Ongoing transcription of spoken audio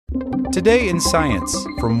Today in Science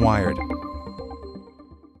from Wired.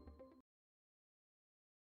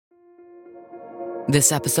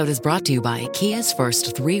 This episode is brought to you by Kia's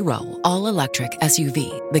first three-row, all-electric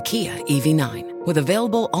SUV, the Kia EV9, with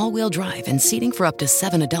available all-wheel drive and seating for up to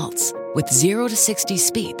 7 adults, with 0 to 60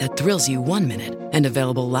 speed that thrills you 1 minute and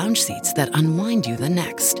available lounge seats that unwind you the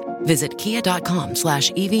next. Visit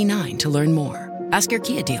kia.com/EV9 to learn more. Ask your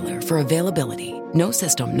Kia dealer for availability. No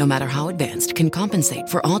system, no matter how advanced, can compensate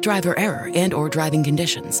for all driver error and or driving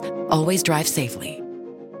conditions. Always drive safely.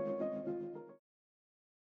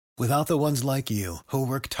 Without the ones like you, who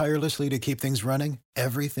work tirelessly to keep things running,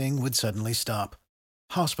 everything would suddenly stop.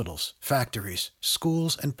 Hospitals, factories,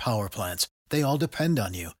 schools, and power plants, they all depend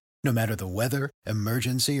on you. No matter the weather,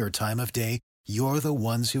 emergency, or time of day, you're the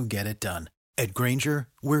ones who get it done. At Grainger,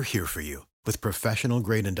 we're here for you with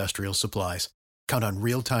professional-grade industrial supplies. Count on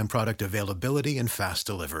real-time product availability and fast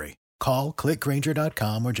delivery. Call, click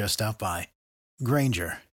Grainger.com, or just stop by.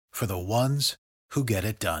 Grainger, for the ones who get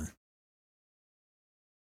it done.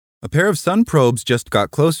 A pair of sun probes just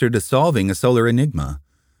got closer to solving a solar enigma.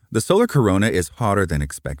 The solar corona is hotter than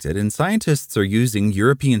expected, and scientists are using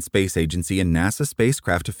European Space Agency and NASA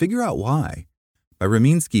spacecraft to figure out why. By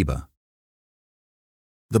Ramin Skiba.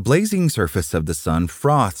 The blazing surface of the sun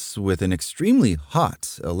froths with an extremely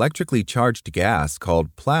hot, electrically charged gas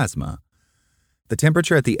called plasma. The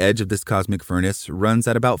temperature at the edge of this cosmic furnace runs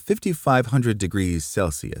at about 5,500 degrees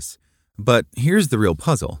Celsius. But here's the real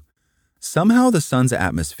puzzle. Somehow the sun's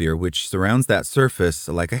atmosphere, which surrounds that surface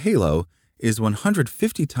like a halo, is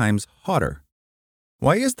 150 times hotter.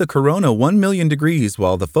 Why is the corona 1 million degrees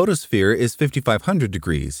while the photosphere is 5,500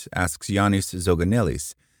 degrees, asks Yanis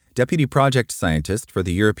Zoganelis, deputy project scientist for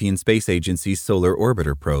the European Space Agency's Solar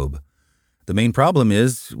Orbiter probe. The main problem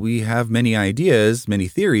is we have many ideas, many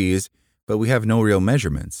theories, but we have no real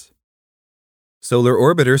measurements. Solar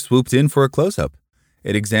Orbiter swooped in for a close-up.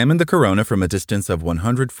 It examined the corona from a distance of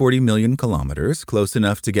 140 million kilometers, close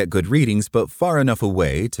enough to get good readings but far enough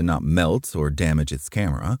away to not melt or damage its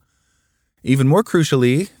camera. Even more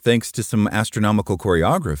crucially, thanks to some astronomical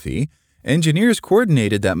choreography, engineers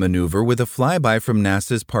coordinated that maneuver with a flyby from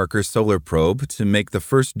NASA's Parker Solar Probe to make the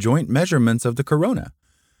first joint measurements of the corona.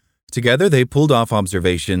 Together, they pulled off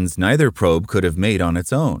observations neither probe could have made on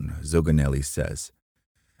its own, Zoganelli says.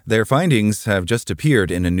 Their findings have just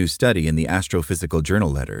appeared in a new study in the Astrophysical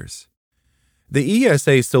Journal Letters. The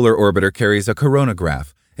ESA Solar Orbiter carries a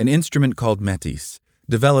coronagraph, an instrument called METIS,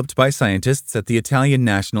 developed by scientists at the Italian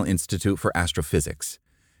National Institute for Astrophysics.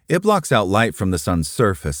 It blocks out light from the sun's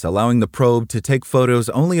surface, allowing the probe to take photos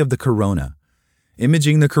only of the corona.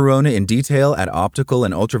 Imaging the corona in detail at optical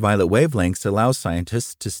and ultraviolet wavelengths allows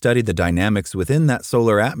scientists to study the dynamics within that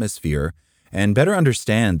solar atmosphere and better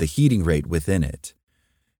understand the heating rate within it.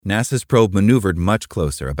 NASA's probe maneuvered much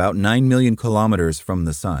closer, about 9 million kilometers from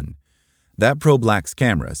the sun. That probe lacks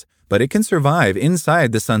cameras, but it can survive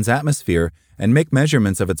inside the sun's atmosphere and make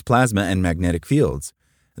measurements of its plasma and magnetic fields.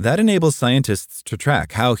 That enables scientists to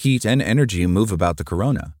track how heat and energy move about the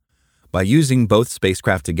corona. By using both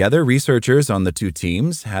spacecraft together, researchers on the two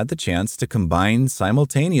teams had the chance to combine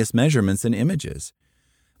simultaneous measurements and images.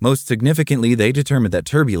 Most significantly, they determined that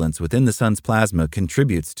turbulence within the sun's plasma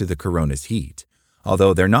contributes to the corona's heat,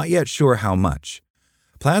 although they're not yet sure how much.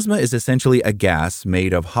 Plasma is essentially a gas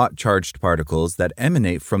made of hot charged particles that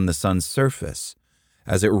emanate from the sun's surface.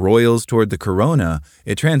 As it roils toward the corona,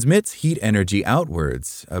 it transmits heat energy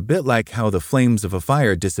outwards, a bit like how the flames of a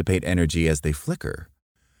fire dissipate energy as they flicker.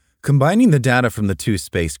 Combining the data from the two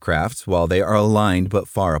spacecrafts, while they are aligned but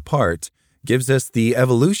far apart, gives us the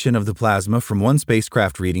evolution of the plasma from one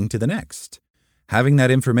spacecraft reading to the next. Having that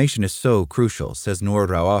information is so crucial, says Noor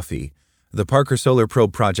Rawafi, the Parker Solar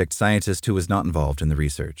Probe project scientist who was not involved in the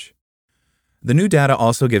research. The new data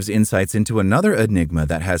also gives insights into another enigma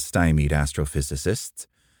that has stymied astrophysicists: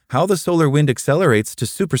 how the solar wind accelerates to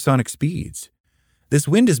supersonic speeds. This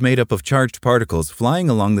wind is made up of charged particles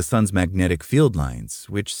flying along the sun's magnetic field lines,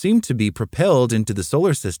 which seem to be propelled into the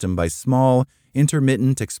solar system by small,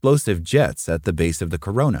 intermittent, explosive jets at the base of the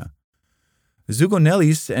corona.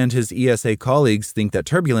 Zugonelis and his ESA colleagues think that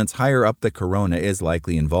turbulence higher up the corona is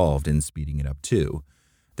likely involved in speeding it up too.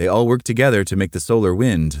 They all work together to make the solar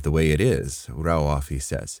wind the way it is, Rawafi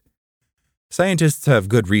says. Scientists have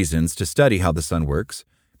good reasons to study how the sun works.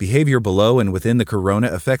 Behavior below and within the corona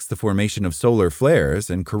affects the formation of solar flares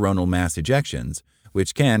and coronal mass ejections,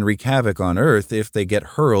 which can wreak havoc on Earth if they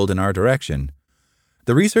get hurled in our direction.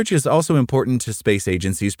 The research is also important to space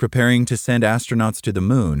agencies preparing to send astronauts to the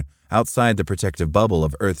moon, outside the protective bubble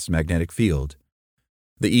of Earth's magnetic field.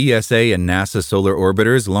 The ESA and NASA solar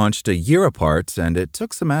orbiters launched a year apart, and it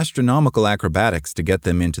took some astronomical acrobatics to get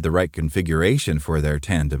them into the right configuration for their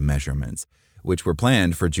tandem measurements, which were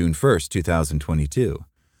planned for June 1, 2022.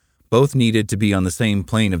 Both needed to be on the same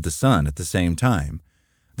plane of the Sun at the same time.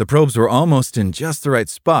 The probes were almost in just the right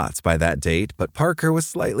spots by that date, but Parker was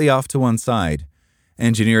slightly off to one side.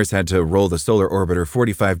 Engineers had to roll the solar orbiter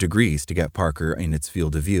 45 degrees to get Parker in its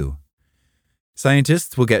field of view.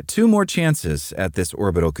 Scientists will get 2 more chances at this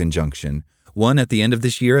orbital conjunction, one at the end of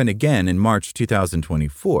this year and again in March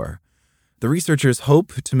 2024. The researchers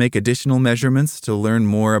hope to make additional measurements to learn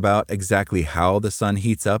more about exactly how the Sun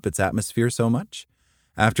heats up its atmosphere so much.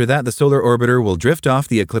 After that, the solar orbiter will drift off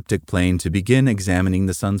the ecliptic plane to begin examining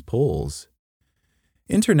the Sun's poles.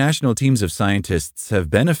 International teams of scientists have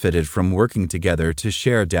benefited from working together to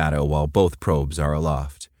share data while both probes are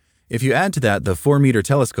aloft. If you add to that the 4-meter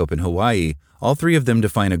telescope in Hawaii, all 3 of them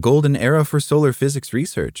define a golden era for solar physics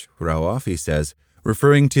research, Rauafi says,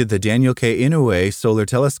 referring to the Daniel K. Inouye Solar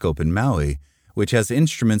Telescope in Maui, which has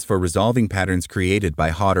instruments for resolving patterns created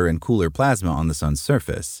by hotter and cooler plasma on the Sun's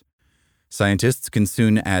surface. Scientists can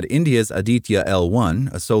soon add India's Aditya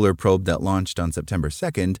L1, a solar probe that launched on September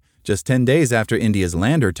 2nd, just 10 days after India's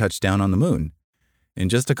lander touched down on the Moon. In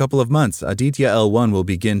just a couple of months, Aditya L1 will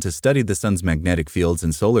begin to study the Sun's magnetic fields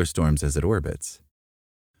and solar storms as it orbits.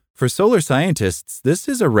 For solar scientists, this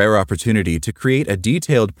is a rare opportunity to create a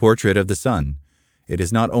detailed portrait of the Sun. It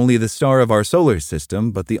is not only the star of our solar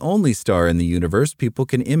system, but the only star in the universe people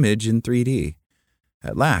can image in 3D.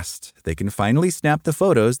 At last, they can finally snap the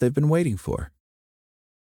photos they've been waiting for.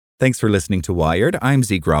 Thanks for listening to Wired. I'm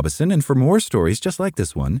Zeke Robison, and for more stories just like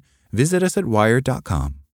this one, visit us at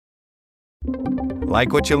wired.com.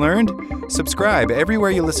 Like what you learned? Subscribe everywhere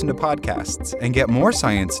you listen to podcasts and get more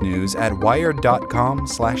science news at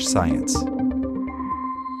wired.com/science.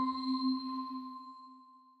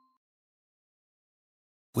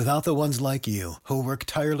 Without the ones like you, who work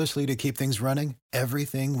tirelessly to keep things running,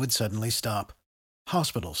 everything would suddenly stop.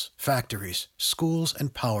 Hospitals, factories, schools,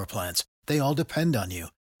 and power plants, they all depend on you.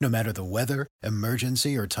 No matter the weather,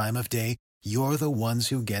 emergency, or time of day, you're the ones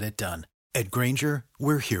who get it done. At Grainger,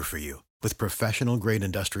 we're here for you with professional-grade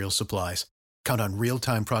industrial supplies. Count on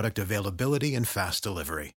real-time product availability and fast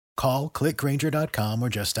delivery. Call, click Grainger.com, or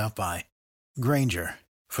just stop by. Grainger,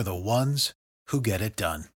 for the ones who get it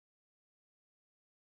done.